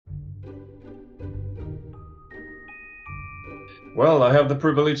Well, I have the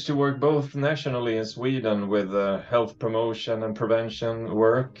privilege to work both nationally in Sweden with health promotion and prevention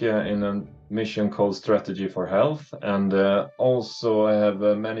work in a mission called Strategy for Health. And also, I have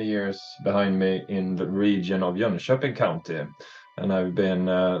many years behind me in the region of Jönköping County. And I've been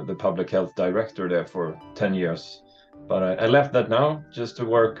the public health director there for 10 years. But I left that now just to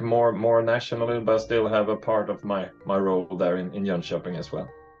work more nationally, but still have a part of my role there in Jönköping as well.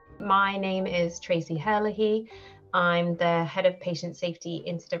 My name is Tracey Herlihey. I'm the head of patient safety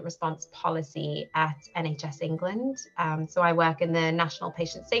incident response policy at NHS England. So I work in the national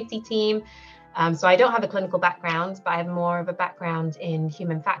patient safety team. So I don't have a clinical background, but I have more of a background in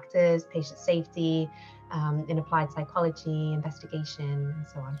human factors, patient safety, in applied psychology, investigation, and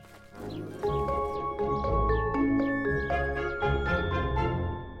so on.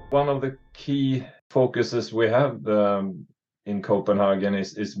 One of the key focuses we have in Copenhagen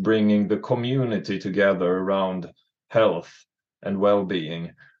is bringing the community together around health and well-being.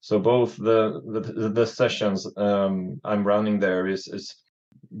 So both the sessions I'm running there is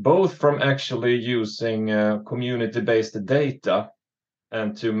both from actually using community-based data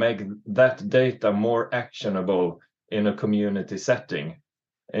and to make that data more actionable in a community setting,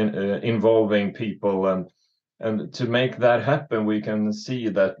 involving people. And to make that happen, we can see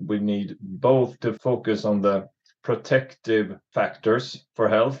that we need both to focus on the protective factors for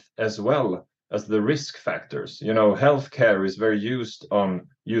health as well as the risk factors. You know, healthcare is very used on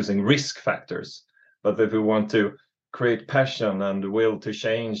using risk factors, but if we want to create passion and will to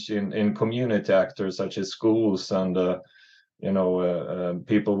change in community actors such as schools and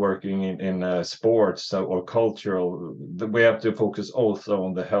people working in sports or cultural, we have to focus also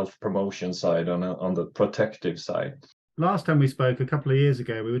on the health promotion side, on the protective side. Last time we spoke a couple of years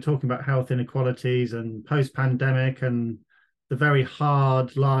ago, we were talking about health inequalities and post-pandemic and the very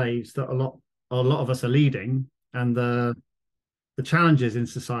hard lives that a lot of us are leading and the challenges in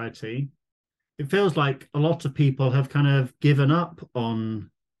society. It feels like a lot of people have kind of given up on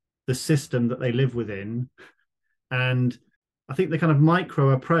the system that they live within. And I think the kind of micro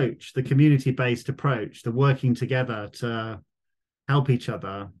approach, the community-based approach, the working together to help each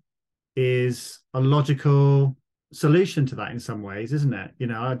other is a logical solution to that in some ways, isn't it? You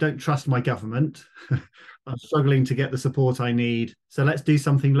know, I don't trust my government. I'm struggling to get the support I need. So let's do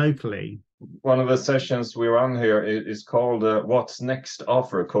something locally. One of the sessions we run here is called What's Next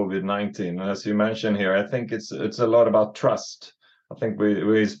After COVID-19. And as you mentioned here, I think it's a lot about trust. I think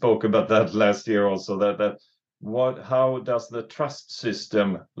we spoke about that last year also, how does the trust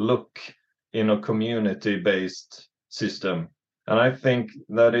system look in a community-based system? And I think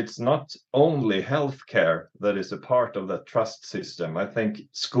that it's not only healthcare that is a part of that trust system. I think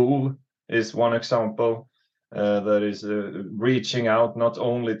school is one example that is reaching out not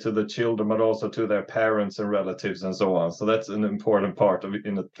only to the children, but also to their parents and relatives and so on. So that's an important part of it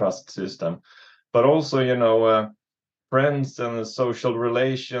in the trust system. But also, friends and social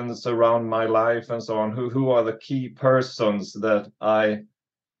relations around my life and so on, who are the key persons that I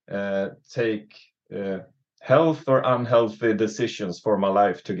take health or unhealthy decisions for my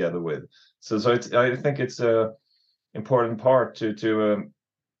life together with. So I think it's a important part to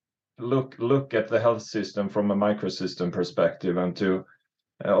look at the health system from a microsystem perspective and to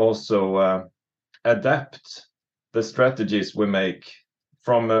also adapt the strategies we make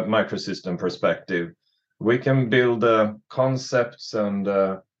from a microsystem perspective. We can build concepts and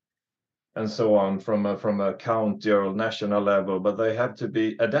so on from a county or national level, but they have to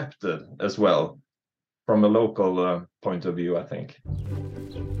be adapted as well from a local point of view, I think.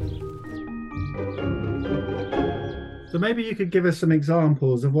 So maybe you could give us some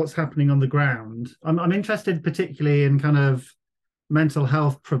examples of what's happening on the ground. I'm interested particularly in kind of mental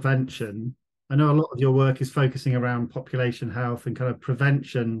health prevention. I know a lot of your work is focusing around population health and kind of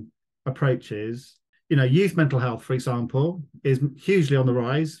prevention approaches. You know, youth mental health, for example, is hugely on the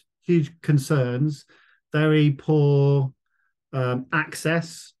rise, huge concerns, very poor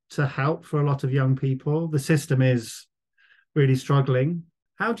access to help for a lot of young people. The system is really struggling.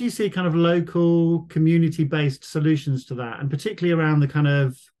 How do you see kind of local community-based solutions to that? And particularly around the kind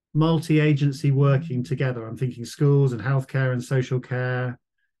of multi-agency working together. I'm thinking schools and healthcare and social care.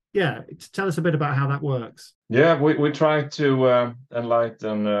 Yeah, tell us a bit about how that works. Yeah, we try to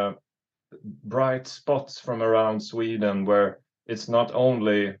enlighten bright spots from around Sweden where it's not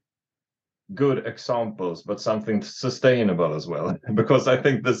only good examples, but something sustainable as well. Because I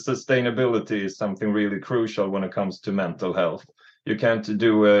think the sustainability is something really crucial when it comes to mental health. You can't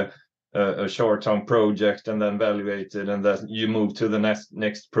do a short-term project and then evaluate it and then you move to the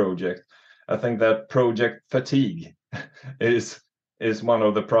next project. I think that project fatigue is is one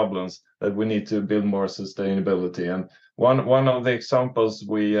of the problems, that we need to build more sustainability. And one of the examples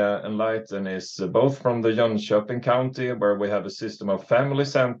we enlighten is both from the Jönköping County, where we have a system of family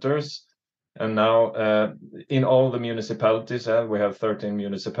centers, and now in all the municipalities, we have 13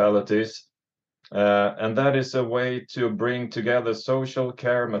 municipalities, and that is a way to bring together social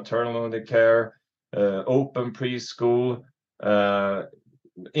care, maternity care, open preschool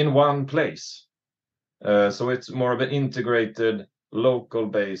in one place. So it's more of an integrated,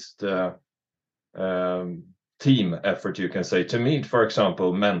 local-based team effort, you can say, to meet, for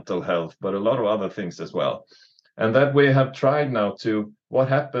example, mental health, but a lot of other things as well. And that we have tried now to what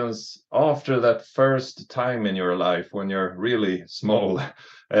happens after that first time in your life when you're really small.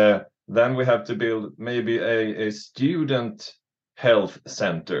 Then we have to build maybe a student health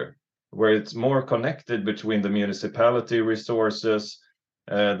center where it's more connected between the municipality resources,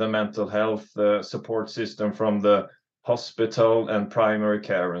 the mental health support system from the hospital and primary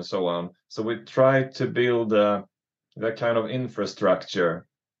care and so on. So we try to build that kind of infrastructure.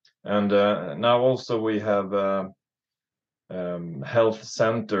 And now also we have health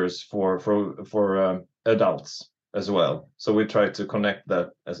centers for adults as well. So we try to connect that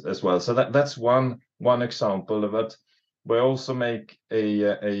as well. So that's one example of it. We also make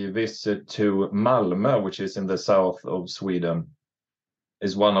a visit to Malmö, which is in the south of Sweden,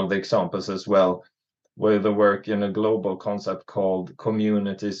 is one of the examples as well, where they work in a global concept called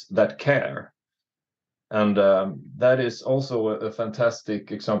Communities That Care. And that is also a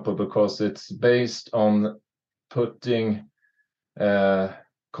fantastic example because it's based on putting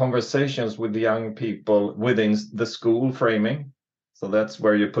conversations with young people within the school framing. So that's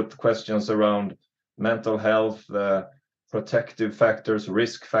where you put questions around mental health, protective factors,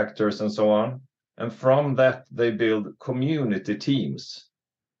 risk factors, and so on. And from that, they build community teams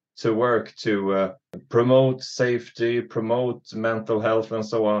to work to promote safety, promote mental health, and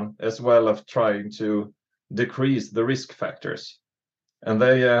so on, as well as trying to decrease the risk factors. And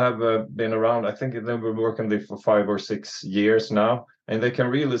they have been around, I think they've been working there for 5 or 6 years now, and they can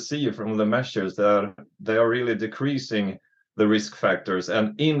really see from the measures that they are really decreasing the risk factors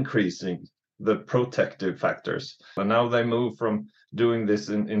and increasing the protective factors. And now they move from doing this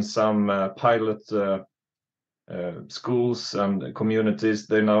in some pilot schools and communities,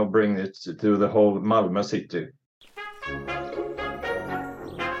 they now bring it to the whole Malmö city.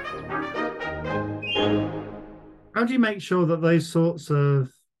 How do you make sure that those sorts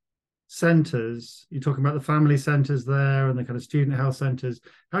of centres, you're talking about the family centres there and the kind of student health centres,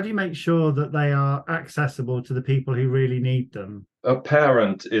 how do you make sure that they are accessible to the people who really need them? A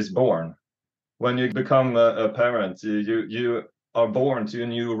parent is born. When you become a parent, you are born to a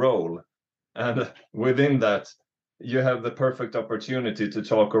new role. And within that, you have the perfect opportunity to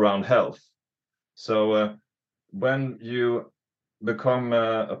talk around health. So when you become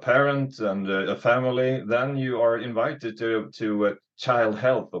a parent and a family, then you are invited to child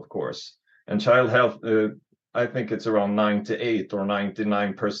health, of course. And child health, I think it's around 98 or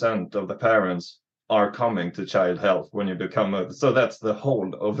 99% of the parents are coming to child health when you become so that's the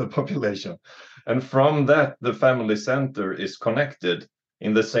whole of the population. And from that, the family center is connected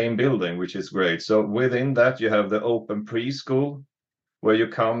in the same building, which is great. So within that, you have the open preschool, where you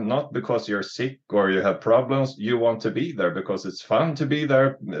come not because you're sick or you have problems, you want to be there because it's fun to be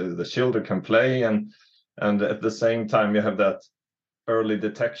there. The children can play, and at the same time you have that early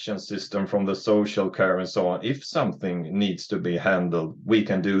detection system from the social care and so on. If something needs to be handled, we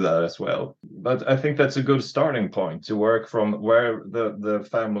can do that as well. But I think that's a good starting point to work from where the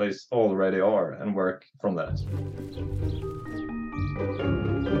families already are and work from that.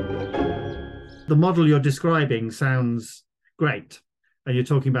 The model you're describing sounds great. And you're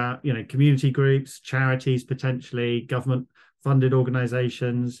talking about, community groups, charities, potentially government-funded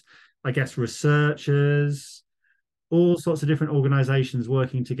organizations, I guess researchers, all sorts of different organizations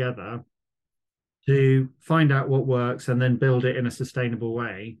working together to find out what works and then build it in a sustainable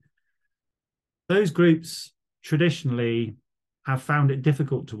way. Those groups traditionally have found it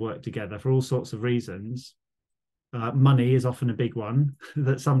difficult to work together for all sorts of reasons. Money is often a big one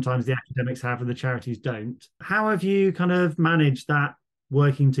that sometimes the academics have and the charities don't. How have you kind of managed that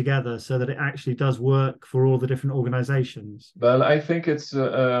working together so that it actually does work for all the different organizations? Well, I think it's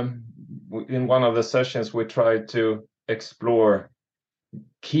in one of the sessions we tried to explore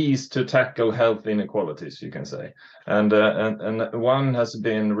keys to tackle health inequalities, you can say, and one has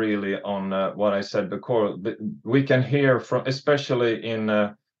been really on what I said before. We can hear from, especially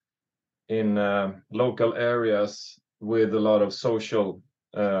in local areas with a lot of social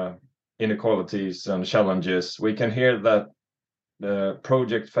inequalities and challenges, we can hear that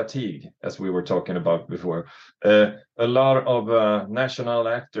project fatigue, as we were talking about before. A lot of national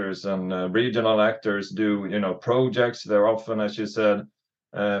actors and regional actors do, projects. They're often, as you said,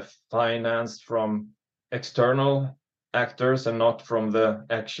 financed from external actors and not from the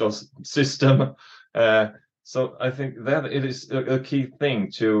actual system. So I think that it is a key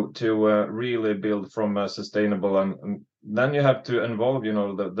thing to really build from a sustainable, and then you have to involve,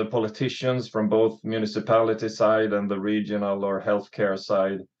 the politicians from both municipality side and the regional or healthcare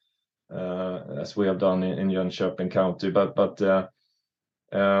side, as we have done in Jönköping County. But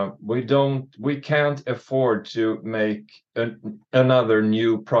we can't afford to make another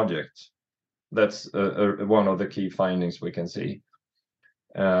new project. That's one of the key findings we can see.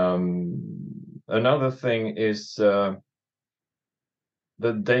 Another thing is the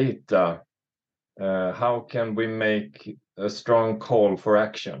data. How can we make a strong call for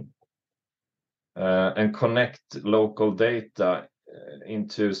action and connect local data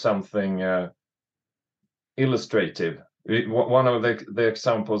into something illustrative? One of the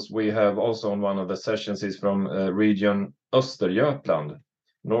examples we have also on one of the sessions is from region Östergötland,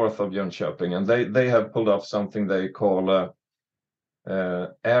 north of Jönköping, and they have pulled off something they call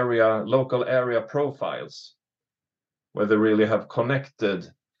local area profiles, where they really have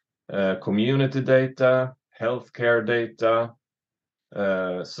connected community data, healthcare data,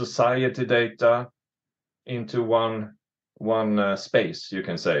 society data into one space, you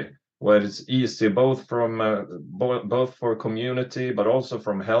can say, where it's easy both for community but also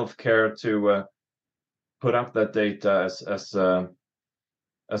from healthcare to put up that data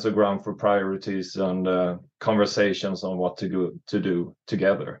as a ground for priorities and conversations on what to do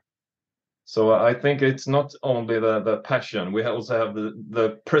together. So I think it's not only the passion, we also have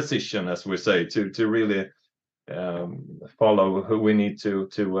the precision, as we say, to really follow who we need to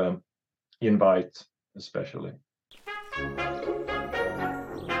invite, especially.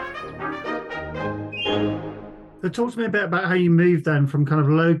 So talk to me a bit about how you moved then from kind of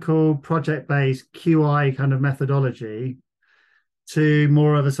local project-based QI kind of methodology to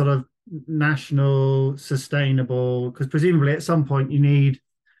more of a sort of national sustainable, because presumably at some point you need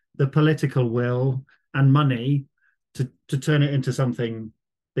the political will and money to turn it into something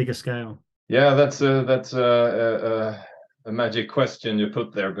bigger scale. Yeah, that's a magic question you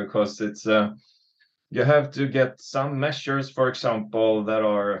put there, because it's you have to get some measures, for example, that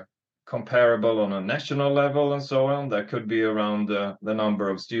are comparable on a national level and so on. That could be around the number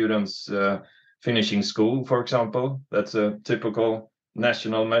of students finishing school, for example. That's a typical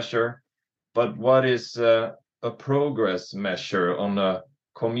national measure. But what is a progress measure on a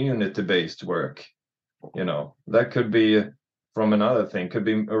community-based work? That could be from another thing, could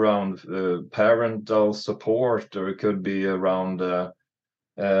be around parental support, or it could be around the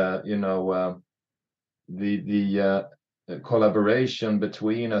collaboration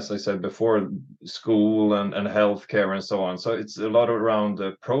between, as I said before, school and healthcare and so on. So it's a lot around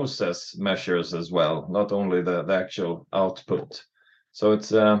the process measures as well, not only the actual output. So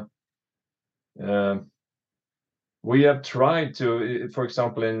it's we have tried to, for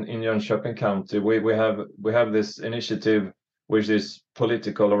example, in Jönköping County, we have this initiative which is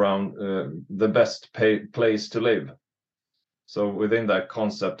political around the best place to live. So within that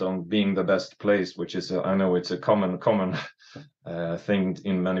concept on being the best place, which is I know it's a common thing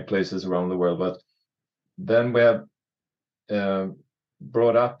in many places around the world, but then we have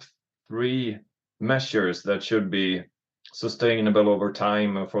brought up 3 measures that should be sustainable over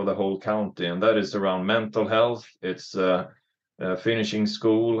time for the whole county, and that is around mental health, it's finishing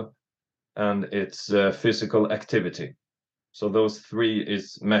school, and it's physical activity. So those 3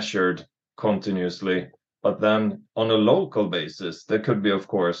 is measured continuously, but then on a local basis there could be, of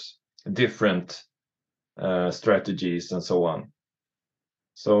course, different strategies and so on.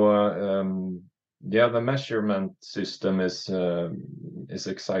 So the measurement system is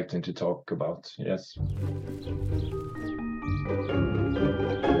exciting to talk about. Yes.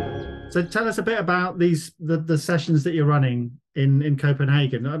 So tell us a bit about the sessions that you're running in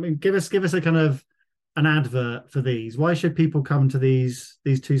Copenhagen. I mean, give us a kind of an advert for these. Why should people come to these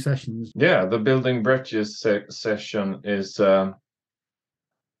 2 sessions? Yeah, the Building Bridges session is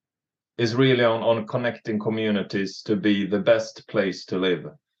really on connecting communities to be the best place to live.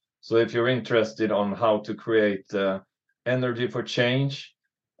 So if you're interested on how to create energy for change,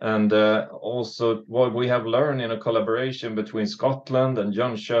 and also what we have learned in a collaboration between Scotland and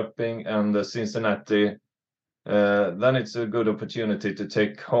Jönköping and Cincinnati, then it's a good opportunity to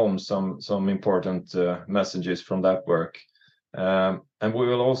take home some important messages from that work. And we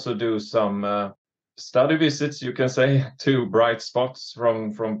will also do some study visits, you can say, to bright spots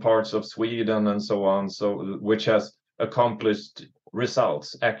from parts of Sweden and so on, so which has accomplished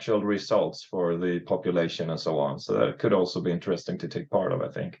results, actual results for the population and so on. So that could also be interesting to take part of, I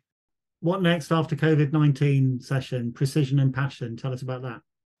think. What next after COVID-19 session? Precision and passion. Tell us about that.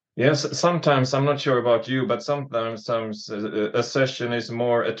 Yes, sometimes, I'm not sure about you, but sometimes a session is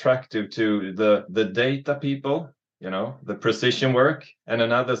more attractive to the data people, the precision work, and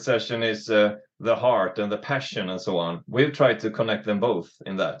another session is the heart and the passion and so on. We've tried to connect them both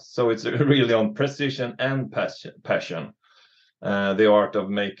in that. So it's really on precision and passion, the art of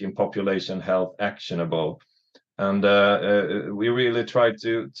making population health actionable. And we really try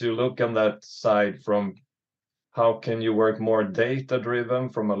to look on that side from how can you work more data driven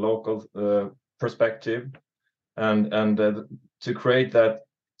from a local perspective, and to create that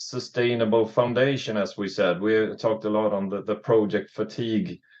sustainable foundation. As we said, we talked a lot on the project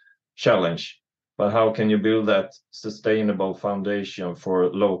fatigue challenge, but how can you build that sustainable foundation for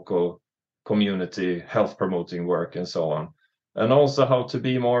local community health promoting work and so on, and also how to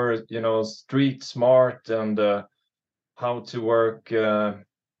be more street smart, and how to work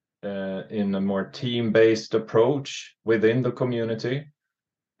in a more team-based approach within the community.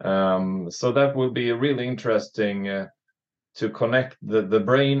 So that will be really interesting to connect the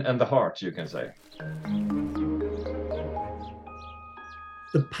brain and the heart, you can say.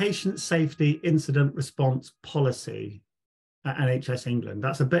 The patient safety incident response policy at NHS England,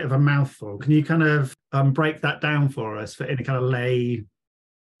 that's a bit of a mouthful. Can you kind of break that down for us in a kind of lay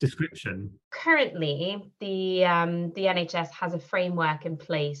description? Currently, the NHS has a framework in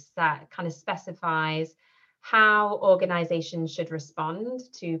place that kind of specifies how organisations should respond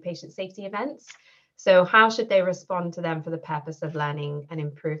to patient safety events. So how should they respond to them for the purpose of learning and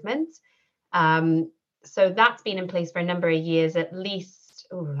improvement? So that's been in place for a number of years, at least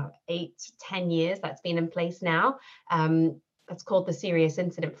 8 to 10 years that's been in place now. That's called the Serious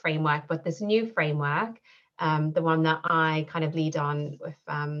Incident Framework. But this new framework, the one that I kind of lead on with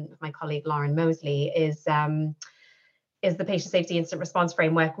my colleague Lauren Mosley, is the Patient Safety Incident Response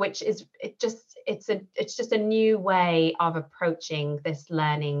Framework, which is it's just a new way of approaching this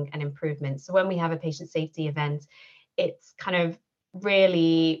learning and improvement. So when we have a patient safety event, it's kind of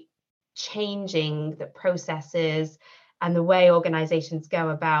really changing the processes and the way organizations go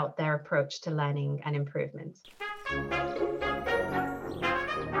about their approach to learning and improvement.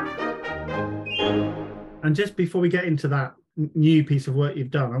 And just before we get into that new piece of work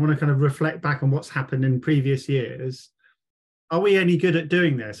you've done, I want to kind of reflect back on what's happened in previous years. Are we any good at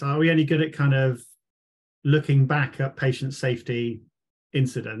doing this? Are we any good at kind of looking back at patient safety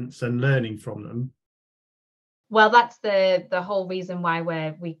incidents and learning from them? Well, that's the whole reason why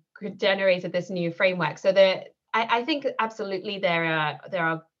we generated this new framework. So I think absolutely there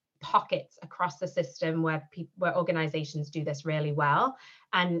are pockets across the system where organizations do this really well.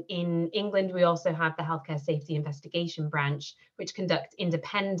 And in England, we also have the Healthcare Safety Investigation Branch, which conducts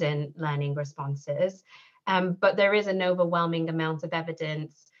independent learning responses. But there is an overwhelming amount of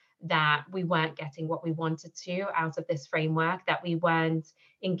evidence that we weren't getting what we wanted to out of this framework, that we weren't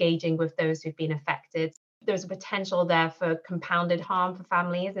engaging with those who've been affected. There's a potential there for compounded harm for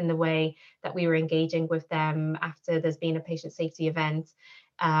families in the way that we were engaging with them after there's been a patient safety event.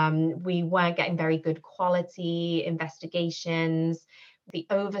 We weren't getting very good quality investigations. The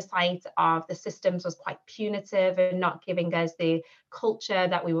oversight of the systems was quite punitive and not giving us the culture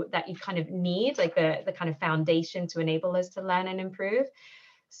that you kind of need, like the kind of foundation to enable us to learn and improve.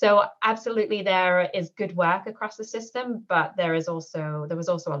 So absolutely there is good work across the system, but there was also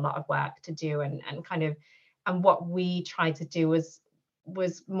a lot of work to do, and what we tried to do was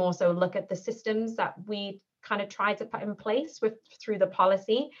more so look at the systems that we kind of tried to put in place through the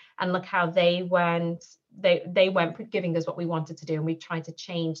policy, and look how they weren't giving us what we wanted to do, and we tried to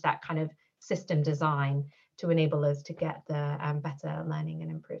change that kind of system design to enable us to get the better learning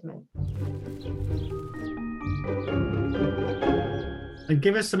and improvement. And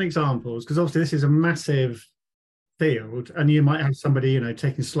give us some examples, because obviously this is a massive field, and you might have somebody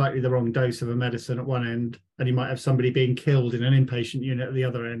taking slightly the wrong dose of a medicine at one end, and you might have somebody being killed in an inpatient unit at the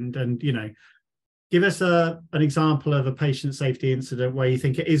other end. And give us an example of a patient safety incident where you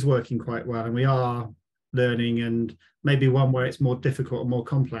think it is working quite well and we are learning, and maybe one where it's more difficult or more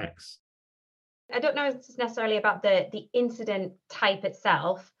complex. I don't know if it's necessarily about the incident type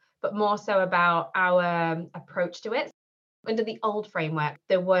itself, but more so about our approach to it. Under the old framework,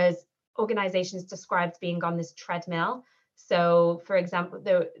 there was organizations described being on this treadmill. So, for example,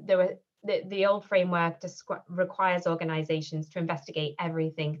 the old framework requires organizations to investigate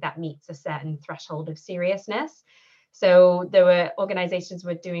everything that meets a certain threshold of seriousness. So there were organizations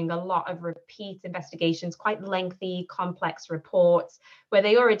were doing a lot of repeat investigations, quite lengthy, complex reports, where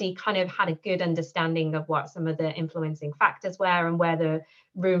they already kind of had a good understanding of what some of the influencing factors were and where the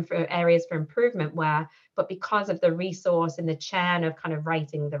room for areas for improvement were. But because of the resource and the churn of kind of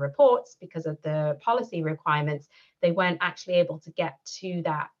writing the reports, because of the policy requirements, they weren't actually able to get to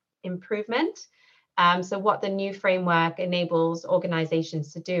that improvement. So what the new framework enables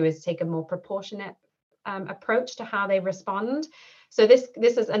organizations to do is take a more proportionate approach to how they respond. So this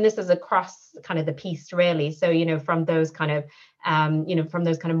is across kind of the piece, really. So, you know, from those kind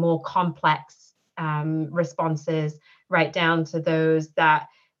of more complex responses right down to those that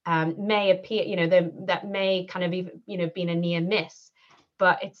may appear, you know, that may kind of even, you know, been a near miss,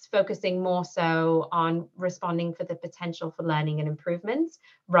 but it's focusing more so on responding for the potential for learning and improvements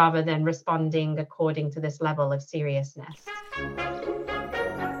rather than responding according to this level of seriousness.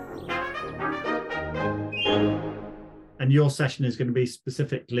 And your session is going to be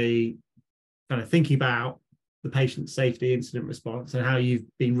specifically kind of thinking about the patient safety incident response and how you've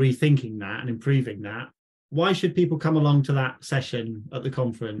been rethinking that and improving that. Why should people come along to that session at the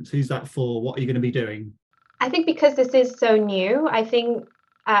conference? Who's that for? What are you going to be doing? I think because this is so new, I think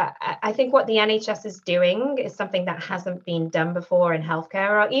what the NHS is doing is something that hasn't been done before in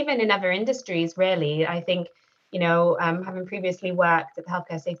healthcare or even in other industries, really. I think, you know, having previously worked at the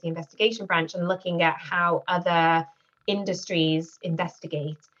Healthcare Safety Investigation Branch and looking at how other industries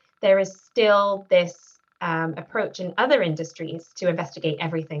investigate, there is still this approach in other industries to investigate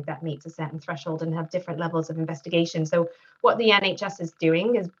everything that meets a certain threshold and have different levels of investigation. So what the NHS is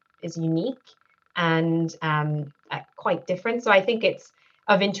doing is unique and quite different. So I think it's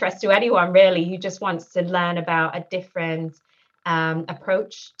of interest to anyone really who just wants to learn about a different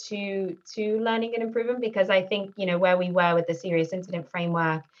approach to learning and improvement, because I think, you know, where we were with the serious incident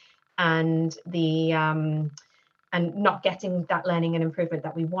framework and the and not getting that learning and improvement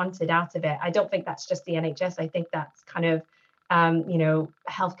that we wanted out of it, I don't think that's just the NHS. I think that's kind of you know,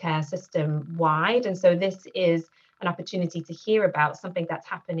 healthcare system wide. And so this is an opportunity to hear about something that's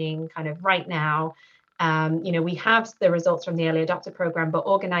happening kind of right now. You know, we have the results from the early adopter program, but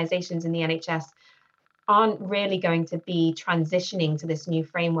organizations in the NHS aren't really going to be transitioning to this new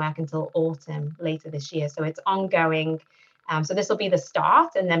framework until autumn later this year. So it's ongoing. So this will be the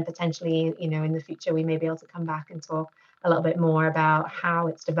start, and then potentially, you know, in the future, we may be able to come back and talk a little bit more about how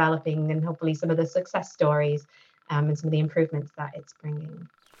it's developing and hopefully some of the success stories and some of the improvements that it's bringing.